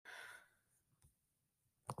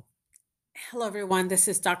Hello, everyone. This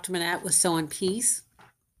is Dr. Manette with Sow and Peace.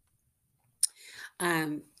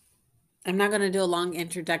 Um, I'm not going to do a long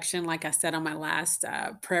introduction like I said on my last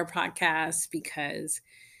prayer podcast because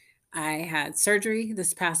I had surgery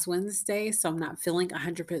this past Wednesday, so I'm not feeling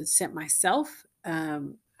 100% myself.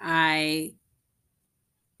 I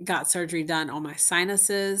got surgery done on my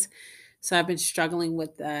sinuses. So I've been struggling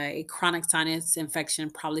with a chronic sinus infection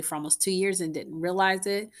probably for almost 2 years and didn't realize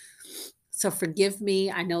it. So forgive me.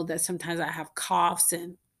 I know that sometimes I have coughs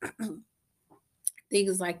and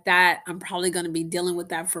things like that. I'm probably going to be dealing with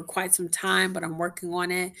that for quite some time, but I'm working on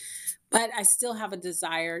it. But I still have a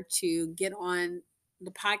desire to get on the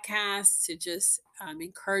podcast to just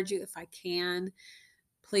encourage you if I can.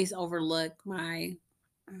 Please overlook my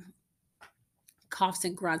coughs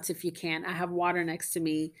and grunts if you can. I have water next to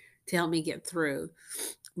me to help me get through.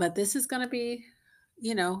 But this is going to be,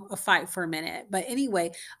 a fight for a minute. But anyway,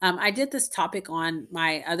 I did this topic on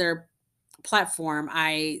my other platform.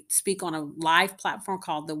 I speak on a live platform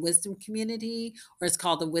called the Wisdom Community, or it's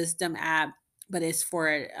called the Wisdom app, but it's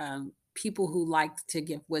for people who like to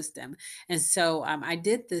give wisdom. And so I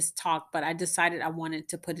did this talk, but I decided I wanted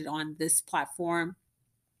to put it on this platform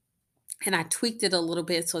and I tweaked it a little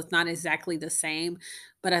bit so it's not exactly the same,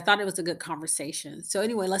 but I thought it was a good conversation. So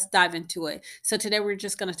anyway, let's dive into it. So today we're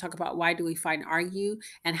just going to talk about why do we fight and argue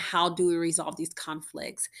and how do we resolve these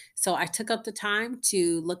conflicts. So I took up the time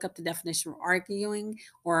to look up the definition of arguing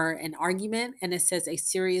or an argument, and it says a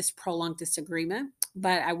serious prolonged disagreement,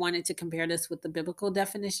 but I wanted to compare this with the biblical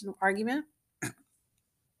definition of argument.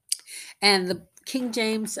 And the King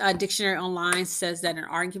James Dictionary Online says that an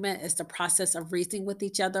argument is the process of reasoning with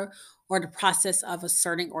each other or the process of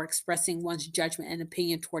asserting or expressing one's judgment and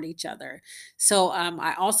opinion toward each other. So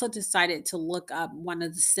I also decided to look up one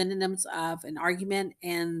of the synonyms of an argument,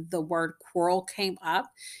 and the word quarrel came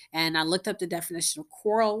up. And I looked up the definition of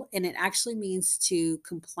quarrel, and it actually means to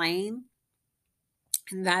complain,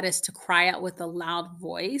 and that is to cry out with a loud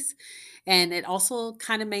voice. And it also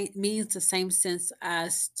kind of means the same sense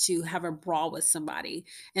as to have a brawl with somebody.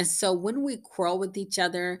 And so when we quarrel with each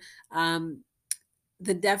other, um,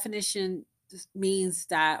 the definition means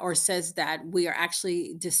that or says that we are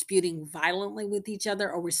actually disputing violently with each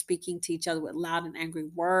other, or we're speaking to each other with loud and angry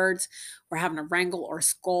words, we're having a wrangle or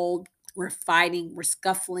scold, we're fighting, we're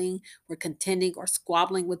scuffling, we're contending or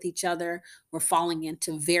squabbling with each other, we're falling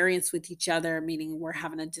into variance with each other, meaning we're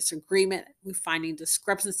having a disagreement, we're finding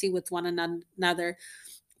discrepancy with one another,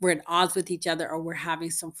 we're at odds with each other, or we're having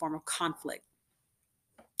some form of conflict.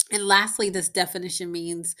 And lastly, this definition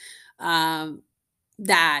means um,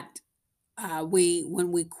 that we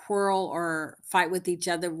when we quarrel or fight with each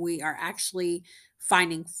other, we are actually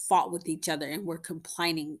finding fault with each other, and we're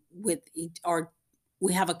complaining with each, or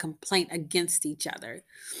we have a complaint against each other.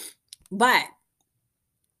 But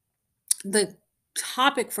the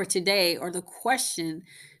topic for today, or the question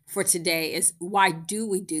for today, is why do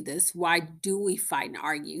we do this? Why do we fight and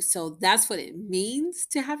argue? So that's what it means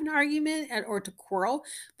to have an argument or to quarrel,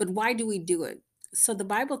 but why do we do it? So the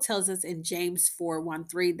Bible tells us in James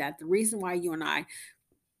 4:1-3 that the reason why you and I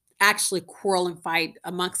actually quarrel and fight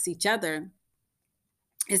amongst each other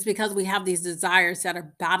is because we have these desires that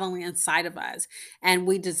are battling inside of us, and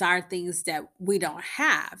we desire things that we don't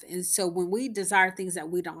have. And so when we desire things that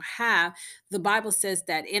we don't have, the Bible says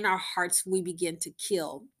that in our hearts we begin to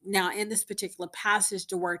kill. Now, in this particular passage,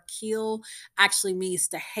 the word kill actually means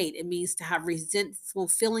to hate. It means to have resentful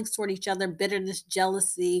feelings toward each other, bitterness,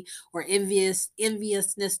 jealousy, or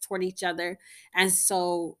enviousness toward each other. And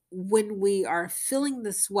so when we are feeling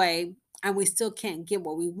this way and we still can't get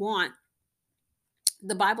what we want,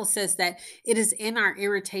 the Bible says that it is in our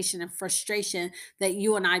irritation and frustration that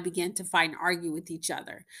you and I begin to fight and argue with each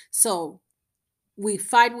other. So we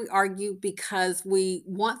fight, we argue because we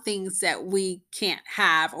want things that we can't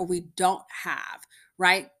have or we don't have,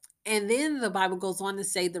 right? And then the Bible goes on to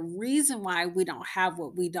say the reason why we don't have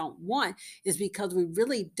what we don't want is because we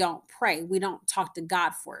really don't pray. We don't talk to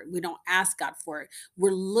God for it. We don't ask God for it.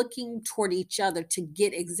 We're looking toward each other to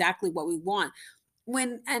get exactly what we want.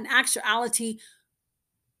 When in actuality,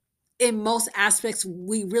 in most aspects,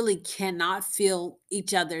 we really cannot feel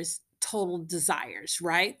each other's total desires,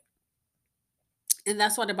 right? And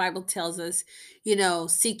that's why the Bible tells us,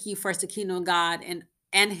 seek ye first the kingdom of God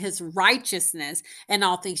and his righteousness, and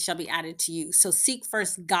all things shall be added to you. So seek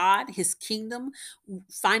first God, his kingdom,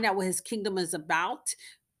 find out what his kingdom is about,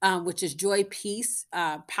 which is joy, peace,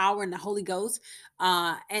 power, and the Holy Ghost,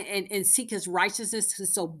 and seek his righteousness,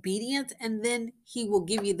 his obedience, and then he will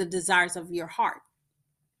give you the desires of your heart.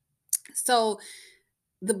 So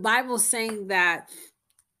the Bible is saying that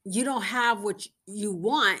you don't have what you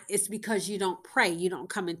want, it's because you don't pray. You don't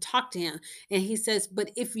come and talk to him. And he says, but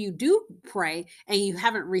if you do pray and you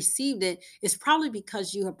haven't received it, it's probably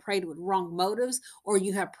because you have prayed with wrong motives or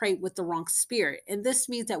you have prayed with the wrong spirit. And this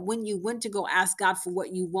means that when you went to go ask God for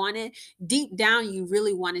what you wanted, deep down, you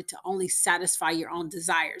really wanted to only satisfy your own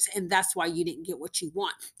desires. And that's why you didn't get what you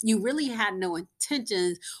want. You really had no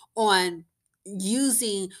intentions on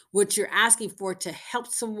using what you're asking for to help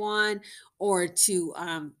someone or to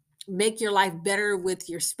make your life better with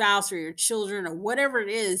your spouse or your children or whatever it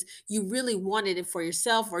is. You really wanted it for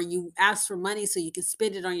yourself, or you asked for money so you can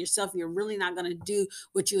spend it on yourself. You're really not going to do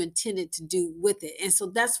what you intended to do with it. And so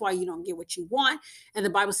that's why you don't get what you want. And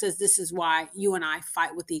the Bible says this is why you and I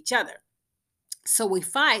fight with each other. So we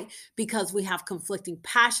fight because we have conflicting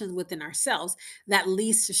passions within ourselves that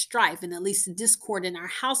leads to strife, and it leads to discord in our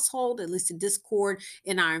household. It leads to discord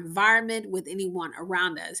in our environment with anyone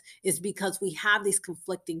around us. It's because we have these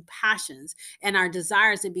conflicting passions and our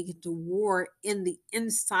desires that begin to war in the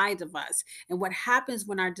inside of us. And what happens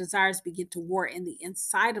when our desires begin to war in the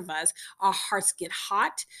inside of us, our hearts get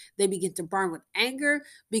hot. They begin to burn with anger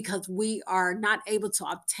because we are not able to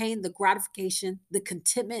obtain the gratification, the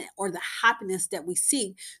contentment, or the happiness that we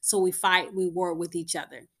seek. So we fight, we war with each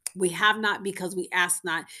other. We have not because we ask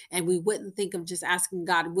not, and we wouldn't think of just asking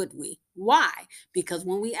God, would we? Why? Because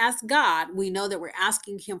when we ask God, we know that we're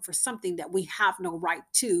asking Him for something that we have no right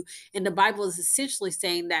to. And the Bible is essentially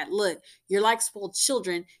saying that, look, you're like spoiled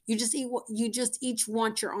children. You just each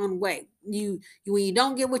want your own way. When you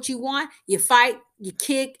don't get what you want, you fight, you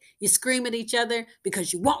kick, you scream at each other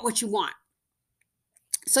because you want what you want.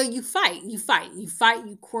 So you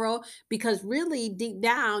quarrel because really deep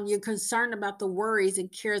down you're concerned about the worries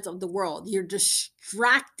and cares of the world. You're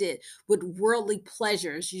distracted with worldly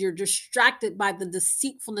pleasures. You're distracted by the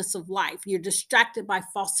deceitfulness of life. You're distracted by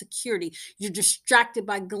false security. You're distracted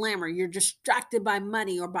by glamour. You're distracted by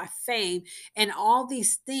money or by fame. And all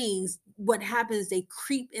these things, what happens, they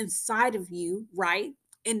creep inside of you, right?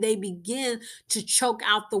 And they begin to choke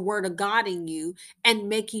out the word of God in you and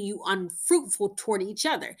making you unfruitful toward each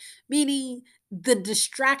other. Meaning the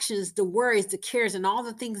distractions, the worries, the cares, and all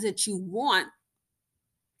the things that you want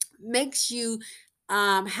makes you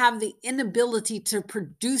have the inability to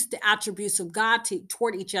produce the attributes of God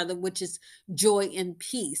toward each other, which is joy and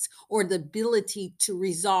peace, or the ability to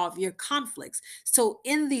resolve your conflicts. So,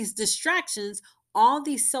 in these distractions, all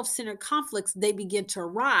these self-centered conflicts, they begin to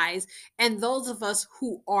arise, and those of us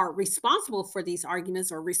who are responsible for these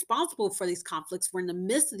arguments or responsible for these conflicts, we're in the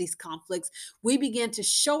midst of these conflicts, we begin to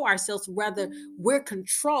show ourselves whether we're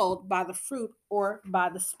controlled by the fruit or by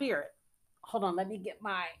the spirit. Hold on, let me get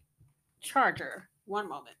my charger. One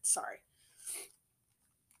moment. Sorry.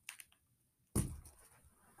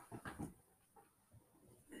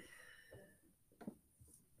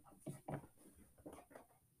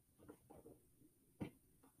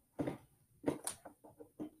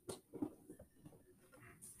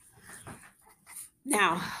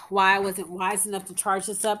 Now, why I wasn't wise enough to charge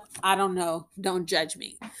this up, I don't know. Don't judge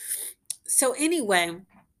me. So, anyway,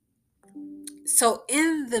 so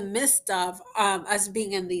in the midst of us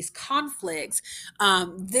being in these conflicts,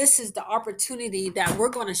 this is the opportunity that we're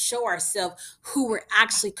going to show ourselves who we're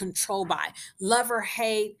actually controlled by: love or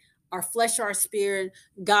hate, our flesh or our spirit,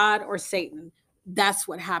 God or Satan. That's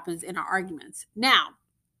what happens in our arguments. Now,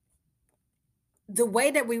 the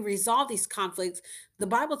way that we resolve these conflicts, the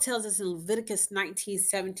Bible tells us in Leviticus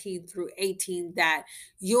 19:17 through 18 that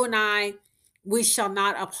you and I, we shall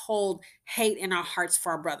not uphold hate in our hearts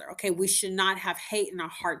for our brother. Okay, we should not have hate in our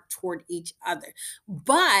heart toward each other,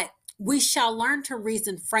 but we shall learn to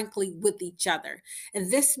reason frankly with each other.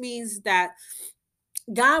 And this means that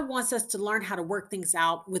God wants us to learn how to work things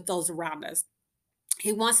out with those around us.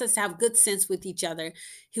 He wants us to have good sense with each other.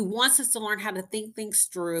 He wants us to learn how to think things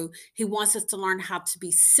through. He wants us to learn how to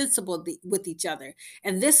be sensible with each other.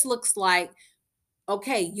 And this looks like,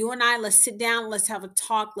 okay, you and I, let's sit down, let's have a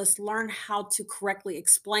talk, let's learn how to correctly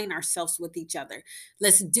explain ourselves with each other.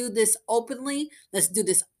 Let's do this openly, let's do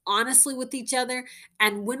this honestly with each other.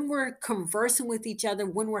 And when we're conversing with each other,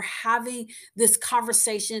 when we're having this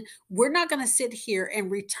conversation, we're not going to sit here and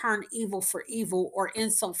return evil for evil or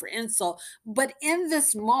insult for insult. But in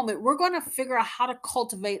this moment, we're going to figure out how to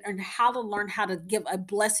cultivate and how to learn how to give a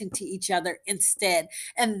blessing to each other instead.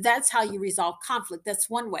 And that's how you resolve conflict. That's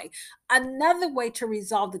one way. Another way to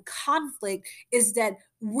resolve the conflict is that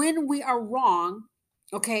when we are wrong,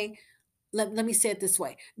 okay, let me say it this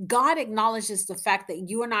way: God acknowledges the fact that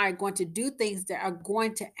you and I are going to do things that are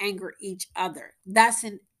going to anger each other. That's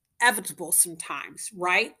inevitable sometimes,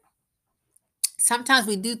 right? Sometimes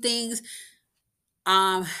we do things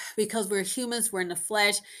um because we're humans, we're in the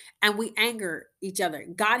flesh, and we anger each other.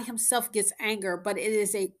 God himself gets anger, but it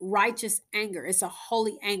is a righteous anger, it's a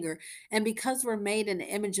holy anger. And because we're made in the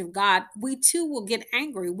image of God, we too will get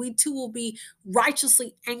angry, we too will be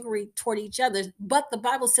righteously angry toward each other. But the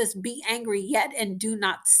Bible says, be angry yet and do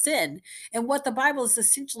not sin. And what the Bible is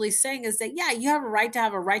essentially saying is that, yeah, you have a right to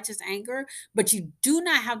have a righteous anger, but you do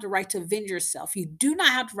not have the right to avenge yourself. You do not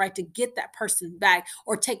have the right to get that person back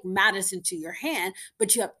or take matters into your hand,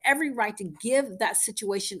 but you have every right to give that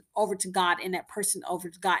situation over to God and that person over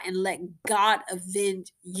to God and let God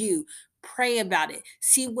avenge you. Pray about it.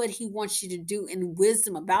 See what he wants you to do in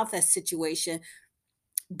wisdom about that situation,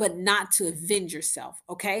 but not to avenge yourself.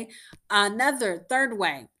 Okay. Another third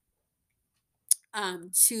way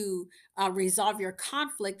to resolve your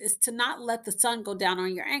conflict is to not let the sun go down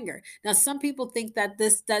on your anger. Now, some people think that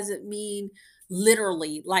this doesn't mean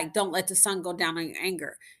literally, like, don't let the sun go down on your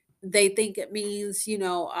anger. They think it means,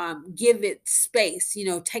 give it space,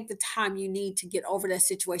 take the time you need to get over that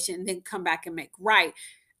situation and then come back and make right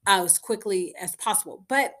as quickly as possible.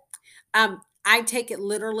 But I take it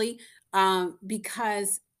literally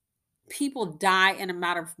because people die in a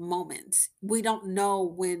matter of moments. We don't know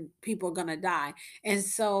when people are going to die. And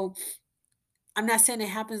so I'm not saying it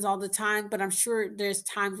happens all the time, but I'm sure there's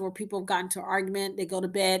times where people have gotten to an argument, they go to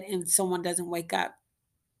bed and someone doesn't wake up.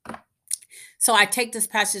 So I take this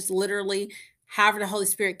passage literally. However, the Holy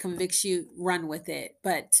Spirit convicts you, run with it.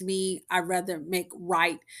 But to me, I'd rather make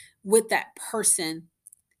right with that person.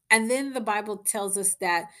 And then the Bible tells us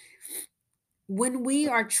that when we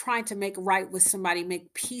are trying to make right with somebody,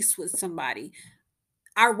 make peace with somebody,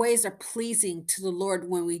 our ways are pleasing to the Lord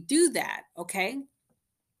when we do that. Okay.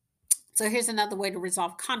 So here's another way to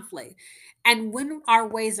resolve conflict. And when our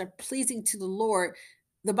ways are pleasing to the Lord,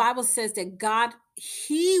 the Bible says that God,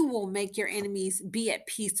 he will make your enemies be at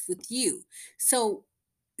peace with you. So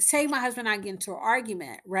say my husband and I get into an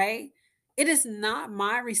argument, right? It is not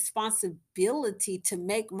my responsibility to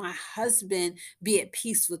make my husband be at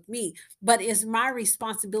peace with me, but it's my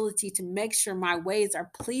responsibility to make sure my ways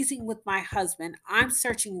are pleasing with my husband. I'm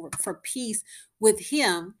searching for peace with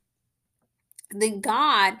him. Then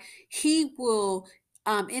God, he will,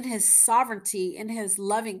 in his sovereignty, in his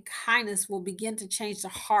loving kindness, will begin to change the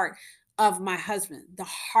heart of my husband. The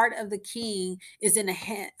heart of the king is in the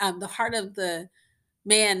hand, the heart of the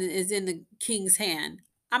man is in the king's hand.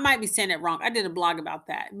 I might be saying it wrong. I did a blog about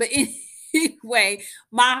that. But anyway,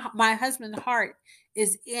 my husband's heart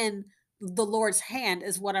is in the Lord's hand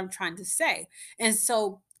is what I'm trying to say. And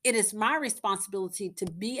so it is my responsibility to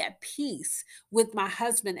be at peace with my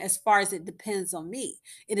husband as far as it depends on me.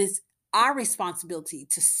 It is our responsibility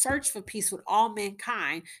to search for peace with all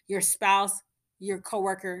mankind, your spouse, your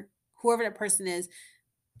coworker, whoever that person is.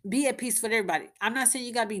 Be at peace with everybody. I'm not saying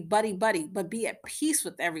you got to be buddy buddy, but be at peace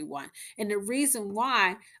with everyone. And the reason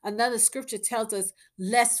why, another scripture tells us,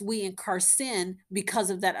 lest we incur sin because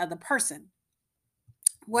of that other person.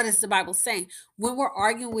 What is the Bible saying? When we're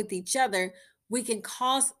arguing with each other, we can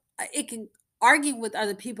cause it can arguing with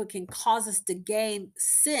other people can cause us to gain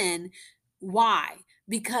sin. Why?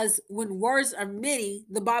 Because when words are many,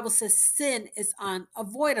 the Bible says sin is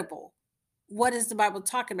unavoidable. What is the Bible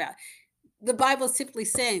talking about? The Bible is simply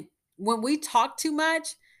saying when we talk too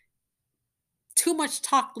much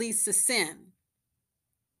talk leads to sin.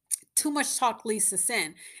 Too much talk leads to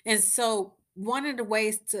sin. And so, one of the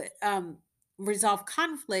ways to resolve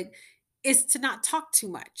conflict is to not talk too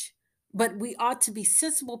much. But we ought to be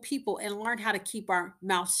sensible people and learn how to keep our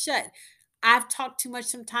mouth shut. I've talked too much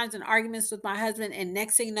sometimes in arguments with my husband, and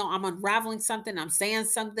next thing you know, I'm unraveling something, I'm saying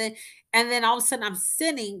something, and then all of a sudden I'm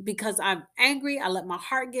sinning because I'm angry. I let my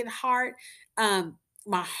heart get hard,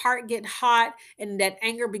 my heart get hot, and that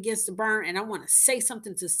anger begins to burn, and I want to say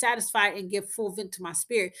something to satisfy and give full vent to my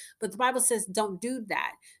spirit. But the Bible says, don't do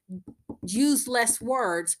that. Use less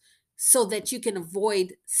words so that you can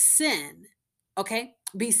avoid sin. Okay?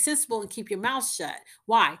 Be sensible and keep your mouth shut.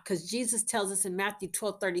 Why? Because Jesus tells us in Matthew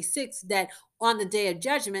 12:36 that on the day of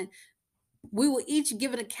judgment, we will each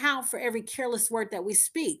give an account for every careless word that we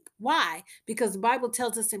speak. Why? Because the Bible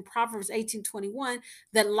tells us in Proverbs 18:21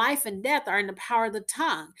 that life and death are in the power of the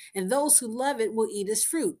tongue, and those who love it will eat its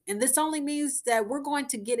fruit. And this only means that we're going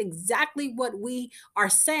to get exactly what we are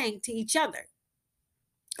saying to each other.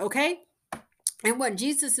 Okay? And what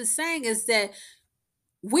Jesus is saying is that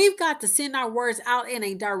we've got to send our words out in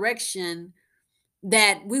a direction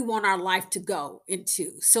that we want our life to go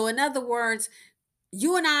into. So, in other words,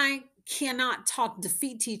 you and I cannot talk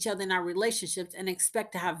defeat to each other in our relationships and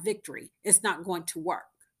expect to have victory. It's not going to work.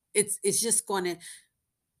 It's just going to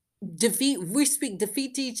defeat. We speak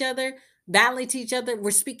defeat to each other. badly to each other,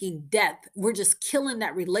 we're speaking death. We're just killing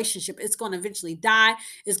that relationship. It's going to eventually die.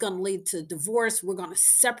 It's going to lead to divorce. We're going to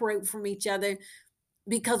separate from each other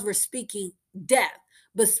because we're speaking death.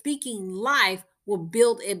 But speaking life will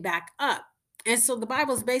build it back up. And so the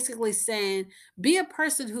Bible is basically saying be a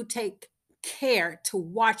person who take care to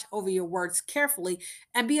watch over your words carefully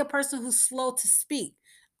and be a person who's slow to speak.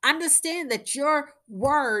 Understand that your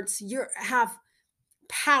words you have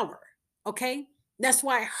power. Okay. That's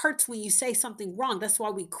why it hurts when you say something wrong. That's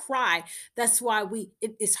why we cry. That's why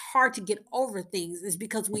it's hard to get over things, is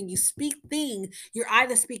because when you speak things, you're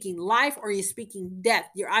either speaking life or you're speaking death.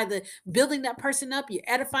 You're either building that person up, you're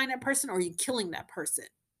edifying that person, or you're killing that person.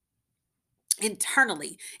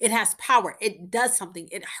 Internally, it has power. It does something.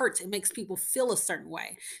 It hurts. It makes people feel a certain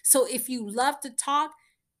way. So if you love to talk,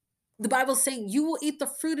 the Bible's saying you will eat the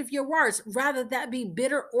fruit of your words, rather that be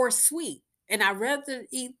bitter or sweet. And I rather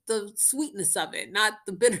eat the sweetness of it, not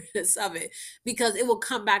the bitterness of it, because it will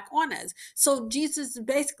come back on us. So Jesus is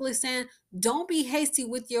basically saying, don't be hasty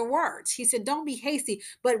with your words. He said, don't be hasty.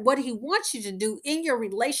 But what he wants you to do in your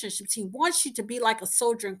relationships, he wants you to be like a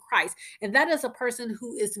soldier in Christ. And that is a person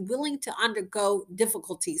who is willing to undergo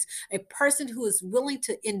difficulties, a person who is willing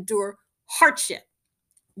to endure hardship.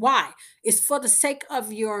 Why? It's for the sake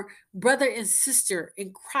of your brother and sister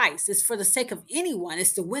in Christ. It's for the sake of anyone.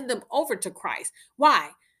 It's to win them over to Christ.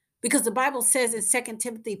 Why? Because the Bible says in 2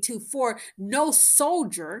 Timothy 2:4, no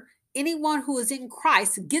soldier, anyone who is in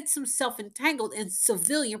Christ, gets himself entangled in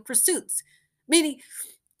civilian pursuits. Meaning,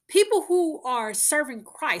 people who are serving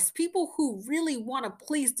Christ, people who really want to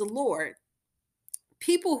please the Lord,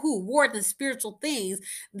 people who war the spiritual things,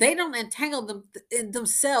 they don't entangle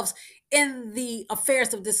themselves in the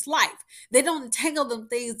affairs of this life. They don't entangle them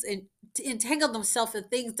things and entangle themselves in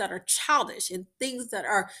things that are childish and things that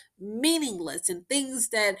are meaningless and things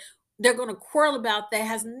that they're going to quarrel about that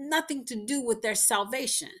has nothing to do with their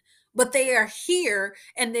salvation. But they are here,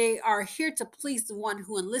 and they are here to please the one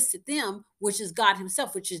who enlisted them, which is God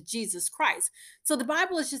himself, which is Jesus Christ. So the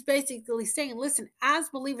Bible is just basically saying, listen, as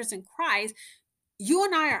believers in Christ, you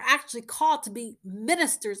and I are actually called to be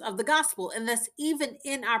ministers of the gospel. And that's even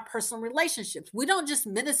in our personal relationships. We don't just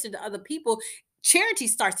minister to other people. Charity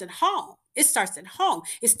starts at home. It starts at home.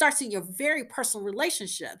 It starts in your very personal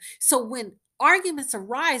relationship. So when arguments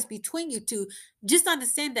arise between you two, just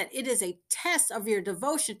understand that it is a test of your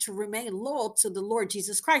devotion to remain loyal to the Lord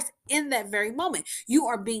Jesus Christ in that very moment. You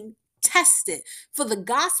are being tested. For the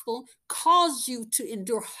gospel calls you to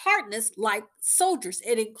endure hardness like soldiers.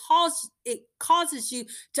 It causes you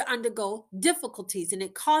to undergo difficulties, and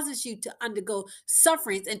it causes you to undergo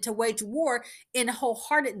sufferings and to wage war in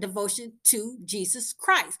wholehearted devotion to Jesus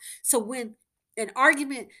Christ. So when an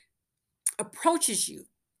argument approaches you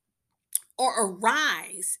or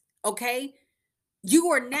arise, okay, you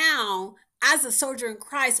are now, as a soldier in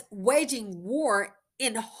Christ, waging war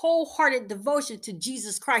in wholehearted devotion to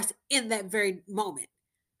Jesus Christ in that very moment.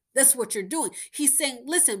 That's what you're doing. He's saying,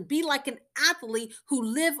 listen, be like an athlete who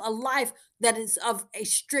live a life that is of a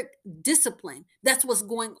strict discipline. That's what's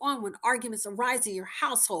going on when arguments arise in your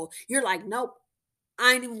household. You're like, nope,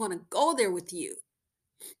 I ain't even going to go there with you.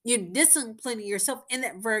 You're disciplining yourself in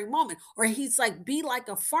that very moment. Or he's like, be like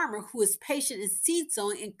a farmer who is patient in seed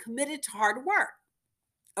sowing and committed to hard work.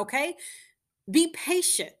 Okay? Be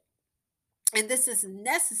patient. And this is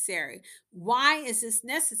necessary. Why is this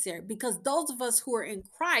necessary? Because those of us who are in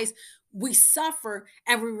Christ, we suffer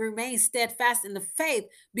and we remain steadfast in the faith,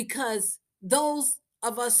 because those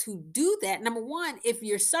of us who do that, number one, if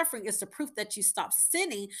you're suffering, it's the proof that you stop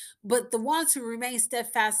sinning. But the ones who remain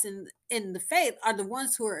steadfast in the faith are the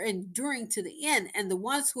ones who are enduring to the end. And the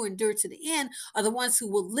ones who endure to the end are the ones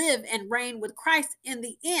who will live and reign with Christ in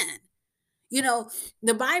the end. You know,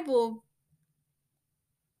 the Bible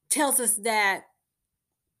tells us that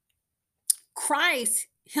Christ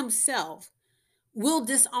himself will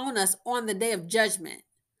disown us on the day of judgment.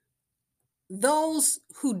 Those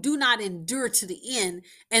who do not endure to the end,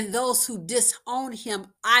 and those who disown him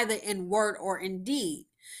either in word or in deed.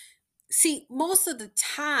 See, most of the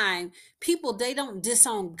time, people, they don't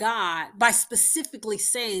disown God by specifically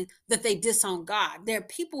saying that they disown God. There are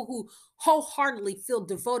people who wholeheartedly feel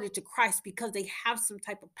devoted to Christ because they have some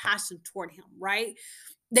type of passion toward him, right?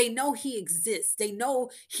 They know he exists. They know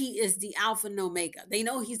he is the Alpha and Omega. They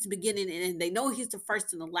know he's the beginning and end. They know he's the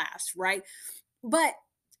first and the last, right? But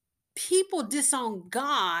people disown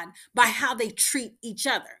God by how they treat each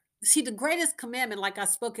other. See, the greatest commandment, like I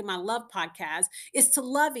spoke in my love podcast, is to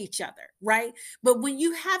love each other, right? But when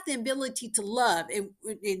you have the ability to love,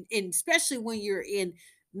 and especially when you're in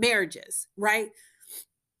marriages, right?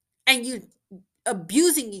 And you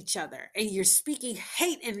abusing each other and you're speaking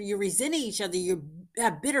hate and you're resenting each other, you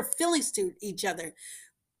have bitter feelings to each other,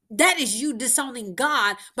 that is you disowning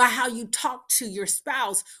God by how you talk to your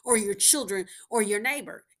spouse or your children or your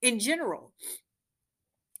neighbor in general.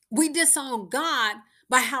 We disown God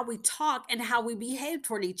by how we talk and how we behave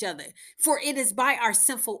toward each other. For it is by our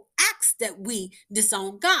sinful acts that we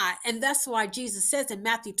disown God. And that's why Jesus says in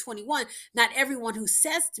Matthew 21, not everyone who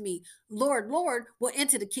says to me, Lord, Lord, will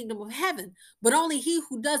enter the kingdom of heaven, but only he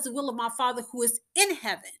who does the will of my Father who is in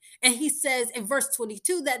heaven. And he says in verse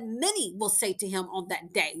 22 that many will say to him on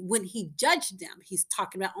that day when he judged them, he's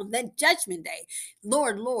talking about on that judgment day,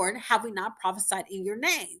 Lord, Lord, have we not prophesied in your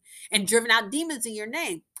name and driven out demons in your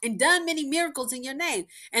name and done many miracles in your name?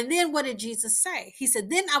 And then what did Jesus say? He said,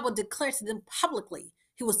 then I will declare to them publicly.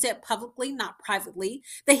 He will say it publicly, not privately,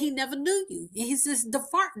 that he never knew you. And he says,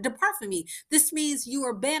 depart from me. This means you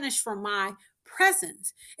are banished from my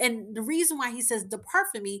presence. And the reason why he says, depart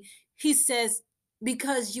from me, he says,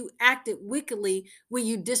 because you acted wickedly when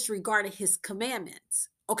you disregarded his commandments.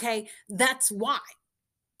 Okay, that's why.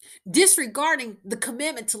 Disregarding the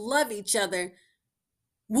commandment to love each other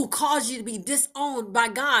will cause you to be disowned by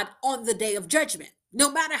God on the day of judgment, no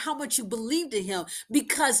matter how much you believed in him.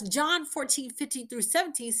 Because John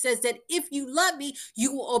 14:15-17 says that if you love me,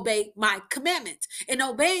 you will obey my commandments. And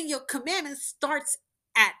obeying your commandments starts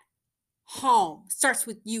at home, starts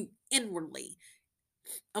with you inwardly.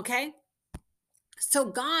 Okay? So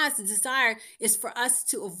God's desire is for us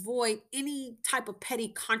to avoid any type of petty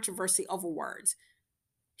controversy over words.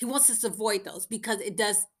 He wants us to avoid those because it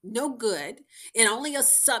does no good. It only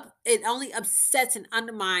upsets and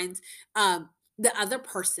undermines the other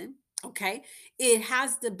person. Okay, it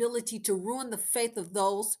has the ability to ruin the faith of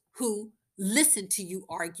those who listen to you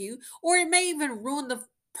argue, or it may even ruin the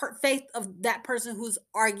faith of that person who's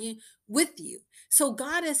arguing with you. So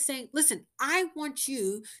God is saying, listen, I want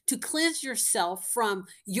you to cleanse yourself from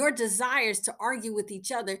your desires to argue with each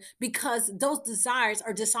other, because those desires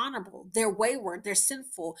are dishonorable, they're wayward, they're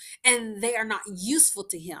sinful, and they are not useful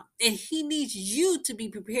to him. And he needs you to be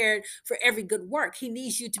prepared for every good work. He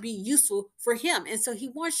needs you to be useful for him. And so he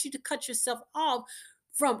wants you to cut yourself off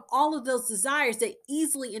from all of those desires that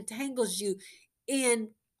easily entangles you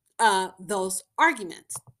in those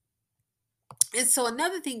arguments. And so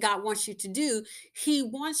another thing God wants you to do, he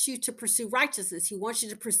wants you to pursue righteousness. He wants you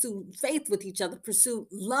to pursue faith with each other, pursue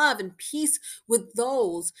love and peace with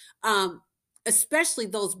those, especially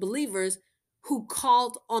those believers who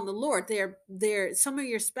called on the Lord. They're some of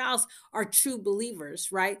your spouse are true believers,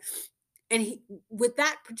 right? And with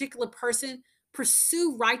that particular person,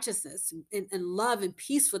 pursue righteousness and love and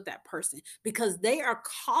peace with that person, because they are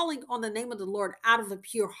calling on the name of the Lord out of a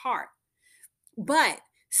pure heart. But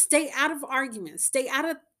stay out of arguments, stay out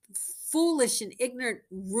of foolish and ignorant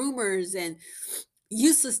rumors and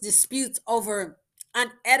useless disputes over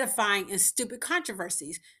unedifying and stupid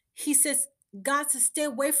controversies. He says, God says, stay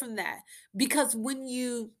away from that, because when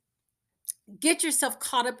you get yourself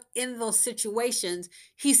caught up in those situations,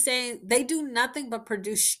 he's saying they do nothing but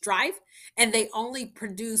produce strife, and they only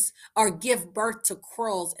produce or give birth to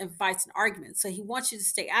quarrels and fights and arguments. So he wants you to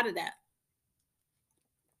stay out of that.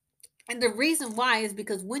 And the reason why is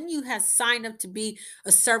because when you have signed up to be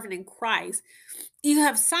a servant in Christ, you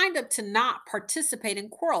have signed up to not participate in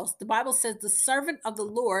quarrels. The Bible says the servant of the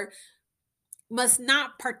Lord must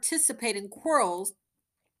not participate in quarrels,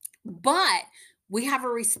 but we have a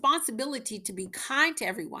responsibility to be kind to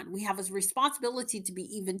everyone. We have a responsibility to be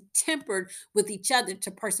even tempered with each other,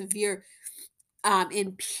 to persevere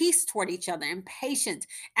in peace toward each other and patience.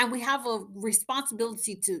 And we have a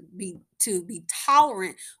responsibility to be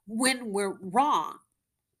tolerant when we're wrong.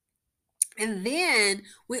 And then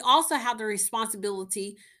we also have the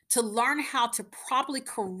responsibility to learn how to properly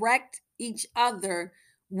correct each other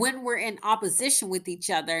when we're in opposition with each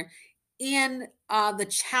other, in the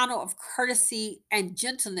channel of courtesy and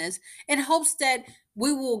gentleness, in hopes that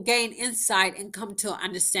we will gain insight and come to an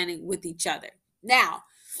understanding with each other. Now,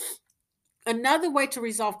 another way to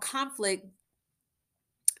resolve conflict,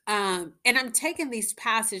 and I'm taking these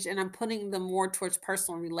passages and I'm putting them more towards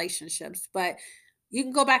personal relationships, but you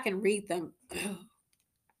can go back and read them.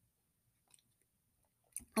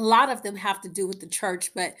 A lot of them have to do with the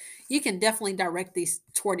church, but you can definitely direct these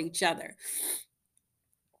toward each other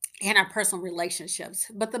and our personal relationships.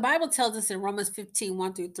 But the Bible tells us in Romans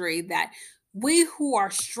 15:1-3 that we who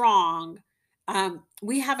are strong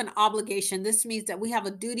We have an obligation. This means that we have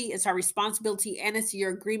a duty, it's our responsibility, and it's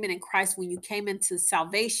your agreement in Christ when you came into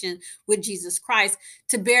salvation with Jesus Christ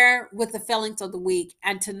to bear with the failings of the weak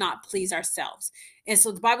and to not please ourselves. And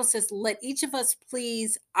so the Bible says, let each of us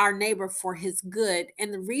please our neighbor for his good.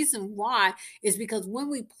 And the reason why is because when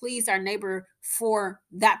we please our neighbor for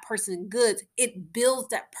that person's good, it builds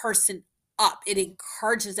that person up, it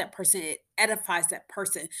encourages that person, it edifies that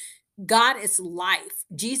person. God is life.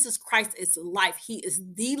 Jesus Christ is life. He is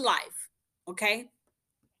the life. Okay.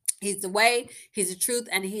 He's the way, He's the truth,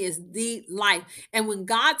 and He is the life. And when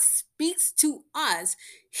God speaks to us,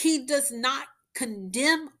 He does not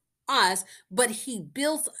condemn us, but He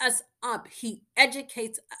builds us up. He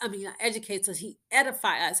educates, I mean, not educates us, He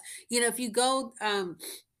edifies us. You know, if you go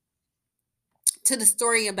to the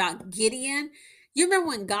story about Gideon, you remember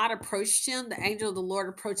when God approached him, the angel of the Lord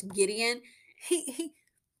approached Gideon. He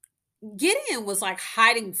Gideon was like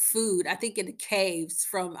hiding food, I think, in the caves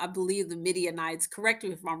from, I believe, the Midianites. Correct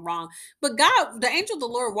me if I'm wrong. But God, the angel of the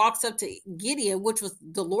Lord, walks up to Gideon, which was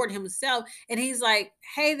the Lord Himself, and He's like,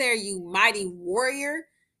 "Hey there, you mighty warrior."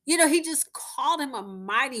 You know, He just called him a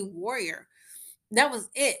mighty warrior. That was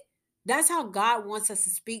it. That's how God wants us to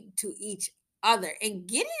speak to each other. And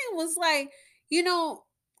Gideon was like, you know,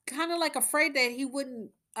 kind of like afraid that he wouldn't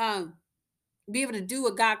be able to do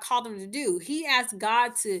what God called him to do. He asked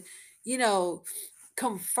God to, you know,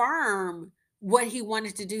 confirm what he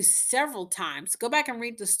wanted to do several times. Go back and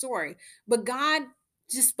read the story. But God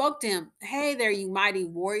just spoke to him. Hey there, you mighty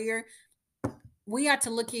warrior. We ought to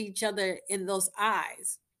look at each other in those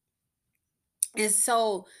eyes. And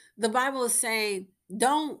so the Bible is saying,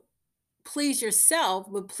 don't please yourself,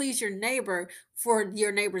 but please your neighbor for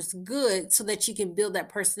your neighbor's good so that you can build that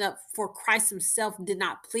person up. For Christ himself did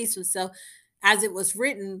not please himself, as it was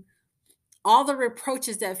written, all the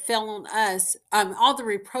reproaches that fell on us, all the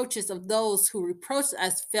reproaches of those who reproached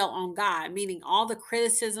us fell on God, meaning all the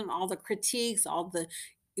criticism, all the critiques, all the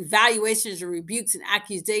evaluations and rebukes and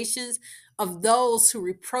accusations of those who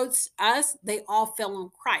reproached us, they all fell on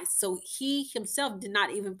Christ. So he himself did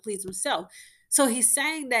not even please himself. So he's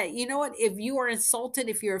saying that, you know what, if you are insulted,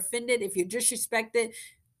 if you're offended, if you're disrespected,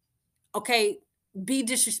 okay, be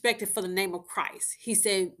disrespected for the name of Christ. He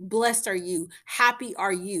said, blessed are you, happy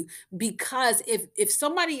are you. Because if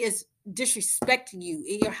somebody is disrespecting you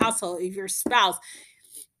in your household, if your spouse,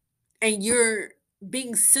 and you're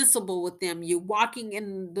being sensible with them, you're walking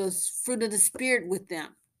in the fruit of the spirit with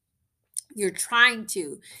them, you're trying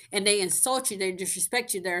to, and they insult you, they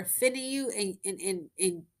disrespect you, they're offending you,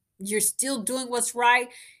 and you're still doing what's right.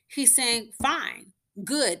 He's saying, fine,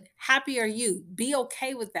 good, happy are you, be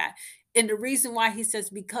okay with that. And the reason why he says,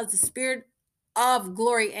 because the spirit of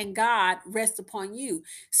glory and God rests upon you.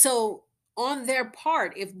 So on their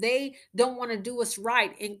part, if they don't want to do what's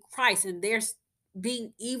right in Christ and they're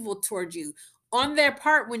being evil towards you, on their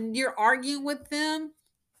part, when you're arguing with them,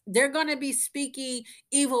 they're going to be speaking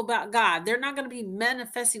evil about God. They're not going to be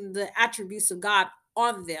manifesting the attributes of God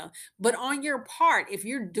on them. But on your part, if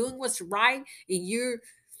you're doing what's right and you're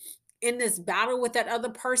in this battle with that other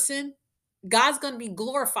person, God's going to be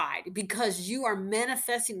glorified because you are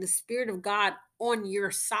manifesting the Spirit of God on your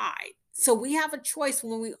side. So we have a choice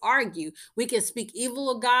when we argue. We can speak evil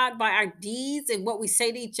of God by our deeds and what we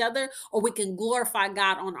say to each other, or we can glorify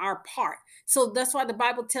God on our part. So that's why the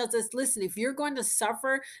Bible tells us, listen, if you're going to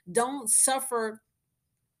suffer, don't suffer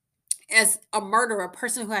as a murderer, a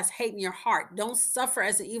person who has hate in your heart. Don't suffer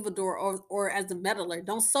as an evildoer or as a meddler.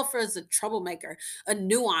 Don't suffer as a troublemaker, a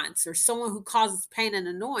nuance, or someone who causes pain and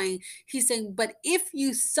annoying. He's saying, but if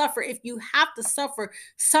you suffer, if you have to suffer,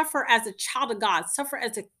 suffer as a child of God, suffer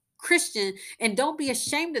as a Christian, and don't be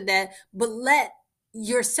ashamed of that, but let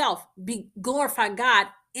yourself be glorify God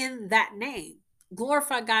in that name.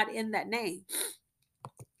 Glorify God in that name.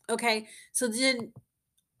 Okay. So then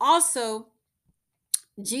also,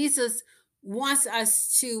 Jesus wants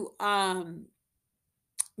us to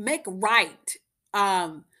make right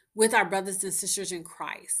with our brothers and sisters in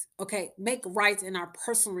Christ. Okay, make right in our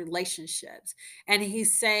personal relationships. And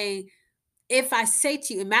he's saying, if I say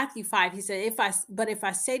to you in Matthew 5, he said, if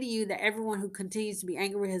I say to you that everyone who continues to be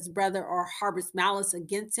angry with his brother or harbors malice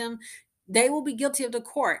against him, they will be guilty of the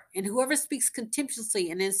court. And whoever speaks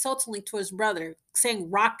contemptuously and insultingly to his brother,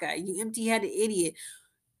 saying, Raka, you empty headed idiot,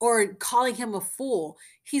 or calling him a fool.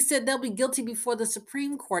 He said they'll be guilty before the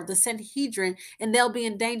Supreme Court, the Sanhedrin, and they'll be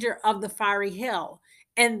in danger of the fiery hell.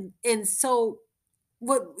 And so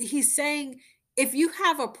what he's saying, if you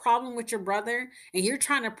have a problem with your brother and you're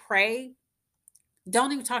trying to pray,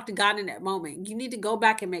 don't even talk to God in that moment. You need to go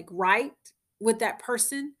back and make right with that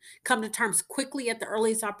person, come to terms quickly at the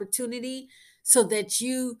earliest opportunity so that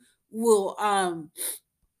you will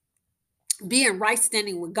be in right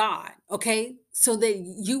standing with God, okay? So that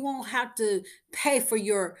you won't have to pay for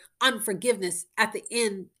your unforgiveness at the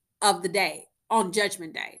end of the day on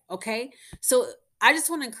judgment day, okay? So I just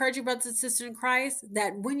want to encourage you, brothers and sisters in Christ,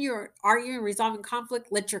 that when you're arguing, resolving conflict,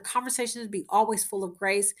 let your conversations be always full of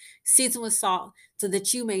grace, seasoned with salt, so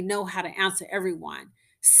that you may know how to answer everyone.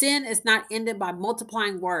 Sin is not ended by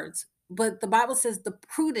multiplying words, but the Bible says the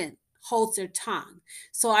prudent holds their tongue.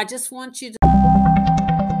 So I just want you to